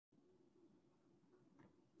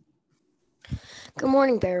Good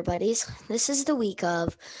morning, Bear Buddies. This is the week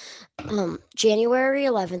of January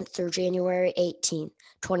 11th through January 18th,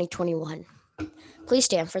 2021. Please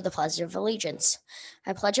stand for the Pledge of Allegiance.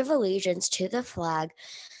 I pledge of allegiance to the flag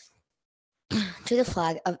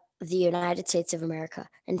of the United States of America,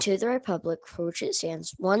 and to the republic for which it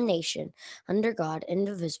stands, one nation, under God,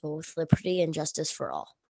 indivisible, with liberty and justice for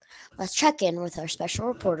all. Let's check in with our special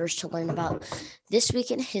reporters to learn about this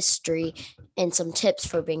week in history and some tips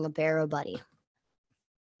for being a Bear Buddy.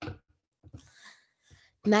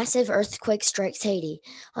 Massive earthquake strikes Haiti.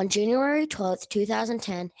 On January 12,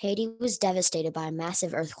 2010, Haiti was devastated by a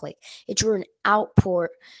massive earthquake. It drew an outpouring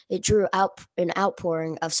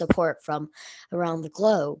of support from around the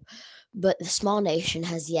globe, but the small nation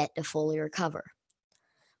has yet to fully recover.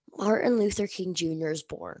 Martin Luther King Jr. is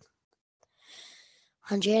born.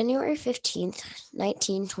 On January 15th,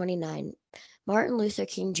 1929, Martin Luther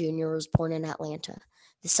King Jr. was born in Atlanta.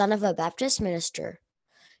 The son of a Baptist minister,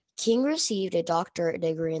 King received a doctorate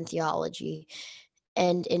degree in theology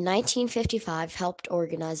and in 1955 helped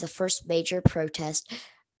organize the first major protest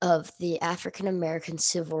of the African American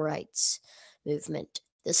civil rights movement,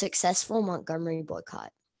 the successful Montgomery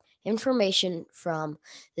boycott. Information from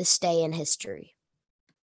this day in history.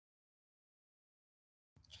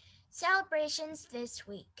 Celebrations this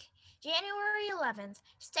week. January 11th,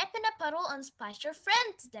 Step in a Puddle and Splash Your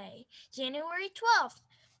Friends Day. January 12th,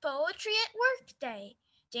 Poetry at Work Day.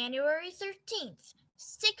 January 13th,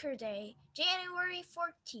 Sticker Day. January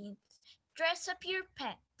 14th, Dress Up Your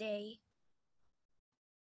Pet Day.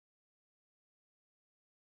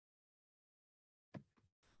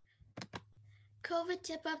 COVID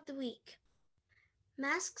tip of the week.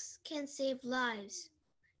 Masks can save lives.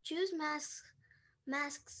 Choose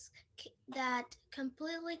masks that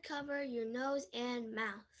completely cover your nose and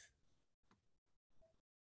mouth.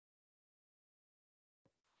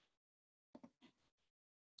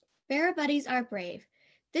 Bear Buddies are brave.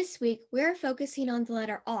 This week, we're focusing on the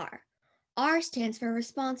letter R. R stands for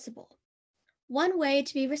responsible. One way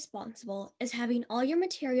to be responsible is having all your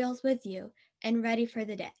materials with you and ready for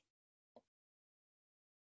the day.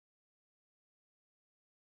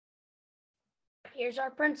 Here's our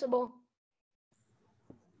principal.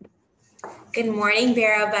 Good morning,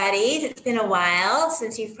 Barrow Buddies. It's been a while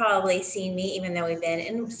since you've probably seen me, even though we've been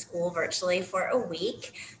in school virtually for a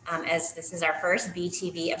week, as this is our first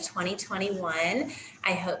BTV of 2021.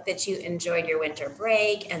 I hope that you enjoyed your winter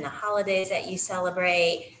break and the holidays that you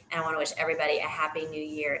celebrate. And I want to wish everybody a happy new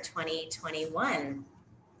year 2021.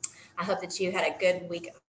 I hope that you had a good week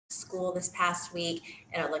of school this past week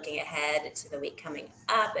and are looking ahead to the week coming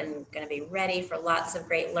up and going to be ready for lots of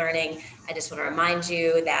great learning. I just want to remind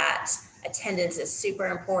you that attendance is super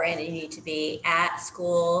important and you need to be at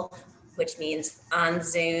school, which means on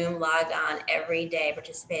Zoom, logged on every day,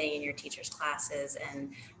 participating in your teacher's classes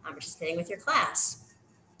and participating with your class.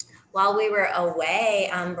 While we were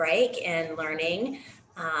away on break and learning,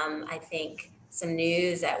 I think some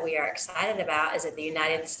news that we are excited about is that the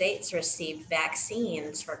United States received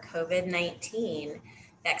vaccines for COVID-19.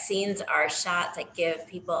 Vaccines are shots that give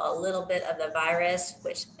people a little bit of the virus,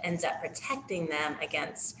 which ends up protecting them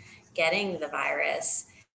against getting the virus.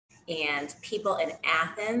 And people in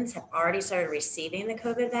Athens have already started receiving the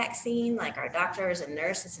COVID vaccine, like our doctors and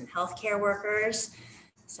nurses and healthcare workers.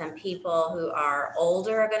 Some people who are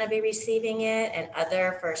older are going to be receiving it, and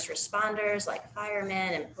other first responders like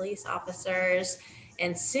firemen and police officers.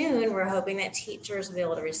 And soon we're hoping that teachers will be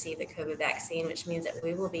able to receive the COVID vaccine, which means that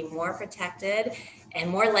we will be more protected and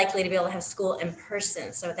more likely to be able to have school in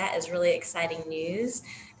person. So that is really exciting news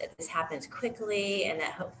that this happens quickly and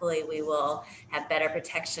that hopefully we will have better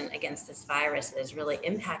protection against this virus that has really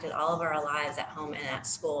impacted all of our lives at home and at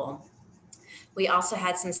school. We also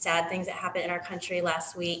had some sad things that happened in our country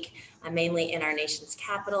last week, mainly in our nation's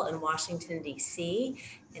capital in Washington, D.C.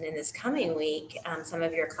 And in this coming week, some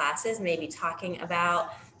of your classes may be talking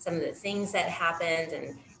about some of the things that happened,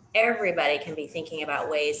 and everybody can be thinking about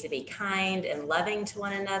ways to be kind and loving to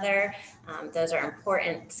one another. Those are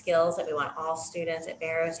important skills that we want all students at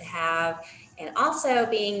Barrow to have. And also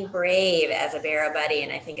being brave as a Barrow Buddy.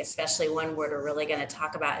 And I think especially one word we're really going to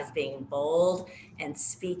talk about is being bold and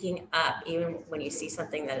speaking up, even when you see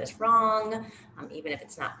something that is wrong, even if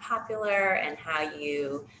it's not popular, and how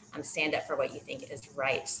you stand up for what you think is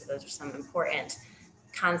right. So those are some important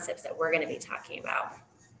concepts that we're going to be talking about.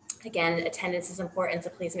 Again, attendance is important,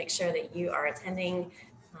 so please make sure that you are attending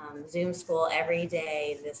Zoom school every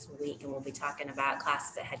day this week, and we'll be talking about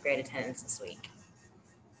classes that had great attendance this week.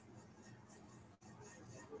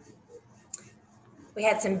 We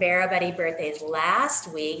had some Barrow Buddy birthdays last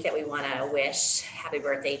week that we want to wish happy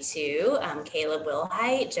birthday to. Caleb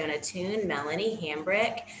Wilhite, Jonah Toon, Melanie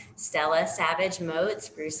Hambrick, Stella Savage Motes,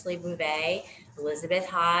 Bruce Lee Bouvet, Elizabeth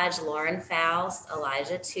Hodge, Lauren Faust,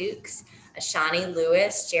 Elijah Tukes, Ashani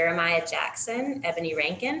Lewis, Jeremiah Jackson, Ebony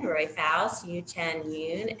Rankin, Roy Faust, Yu Chen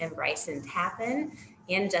Yoon, and Bryson Tappan,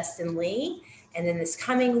 and Justin Lee. And then this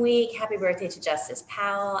coming week, happy birthday to Justice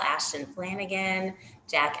Powell, Ashton Flanagan,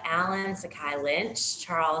 Jack Allen, Sakai Lynch,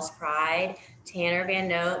 Charles Pride, Tanner Van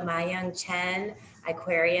Note, My Young Chen,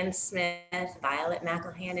 Aquarian Smith, Violet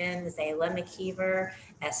McElhannon, Zayla McKeever,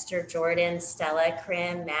 Esther Jordan, Stella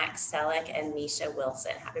Krim, Max Selleck, and Misha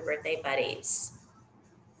Wilson. Happy birthday, buddies.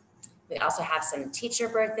 We also have some teacher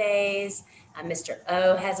birthdays. Mr.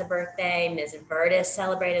 O has a birthday. Ms. Burtis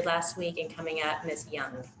celebrated last week, and coming up, Ms.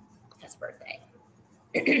 Young has a birthday.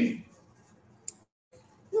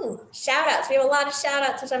 Ooh, shout outs. We have a lot of shout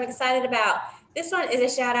outs, which I'm excited about. This one is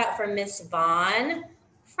a shout out for Miss Vaughn,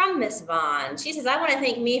 from Miss Vaughn. She says, I want to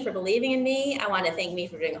thank me for believing in me. I want to thank me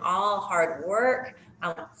for doing all hard work. I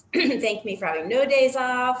want to thank me for having no days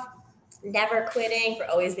off, never quitting, for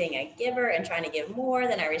always being a giver and trying to give more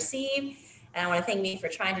than I receive. And I want to thank me for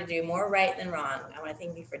trying to do more right than wrong. I want to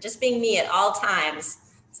thank me for just being me at all times.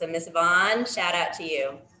 So Miss Vaughn, shout out to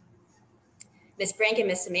you. Miss Brink and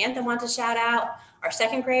Miss Samantha want to shout out our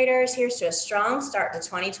second graders. Here's to a strong start to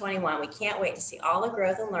 2021. We can't wait to see all the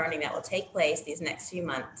growth and learning that will take place these next few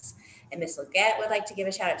months. And Miss Leggett would like to give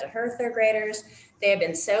a shout out to her third graders. They have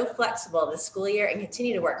been so flexible this school year and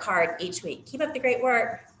continue to work hard each week. Keep up the great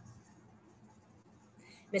work.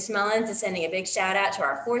 Miss Mullins is sending a big shout out to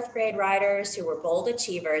our fourth grade writers who were bold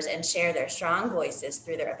achievers and share their strong voices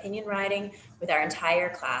through their opinion writing with our entire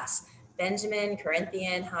class. Benjamin,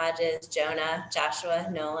 Corinthian, Hodges, Jonah, Joshua,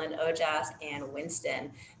 Nolan, Ojas, and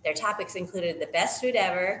Winston. Their topics included the best food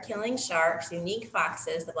ever, killing sharks, unique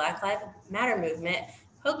foxes, the Black Lives Matter movement,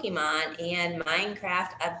 Pokemon, and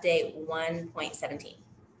Minecraft Update 1.17.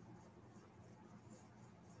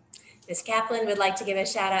 Ms. Kaplan would like to give a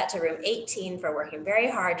shout out to room 18 for working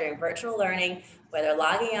very hard during virtual learning, whether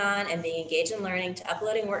logging on and being engaged in learning to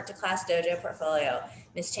uploading work to Class Dojo portfolio.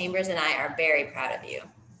 Ms. Chambers and I are very proud of you.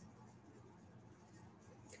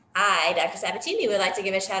 I, Dr. Sabatini, would like to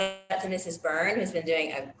give a shout out to Mrs. Byrne, who's been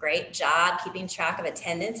doing a great job keeping track of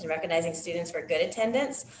attendance and recognizing students for good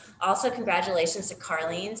attendance. Also, congratulations to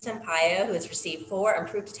Carlene Sampaio, who has received 4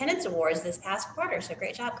 improved attendance awards this past quarter. So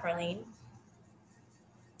great job, Carlene.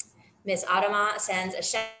 Ms. Adama sends a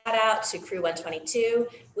shout out to Crew 122.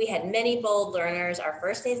 We had many bold learners our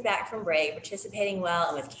first days back from break, participating well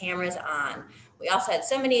and with cameras on. We also had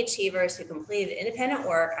so many achievers who completed independent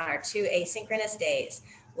work on our 2 asynchronous days.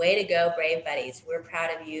 Way to go, brave buddies. We're proud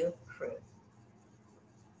of you, crew.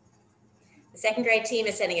 The second grade team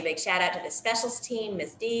is sending a big shout out to the specials team,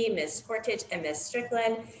 Ms. D, Ms. Portage, and Ms.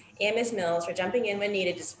 Strickland, and Ms. Mills for jumping in when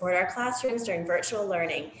needed to support our classrooms during virtual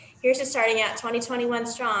learning. Here's to starting out 2021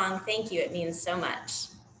 strong. Thank you, it means so much.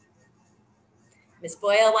 Ms.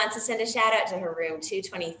 Boyle wants to send a shout out to her room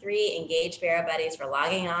 223 engaged Barrow Buddies for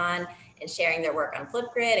logging on and sharing their work on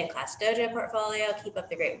Flipgrid and Class Dojo portfolio. Keep up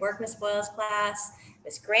the great work, Ms. Boyle's class.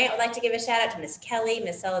 Ms. Grant would like to give a shout out to Ms. Kelly,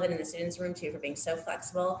 Ms. Sullivan in the students room 2 for being so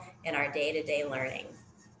flexible in our day-to-day learning.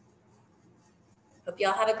 Hope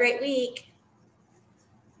y'all have a great week.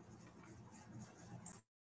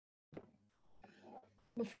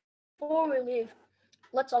 Before we leave,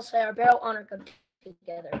 let's all say our Barrow honor code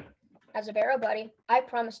together. As a Barrow buddy, I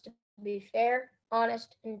promise to be fair,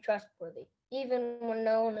 honest, and trustworthy, even when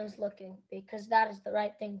no one is looking, because that is the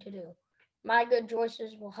right thing to do. My good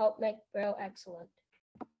choices will help make Barrow excellent.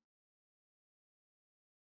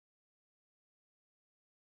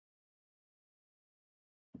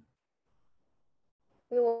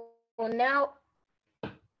 We will now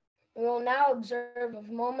observe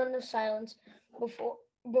a moment of silence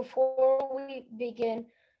before we begin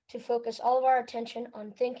to focus all of our attention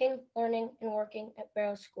on thinking, learning, and working at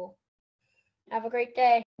Barrow School. Have a great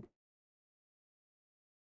day.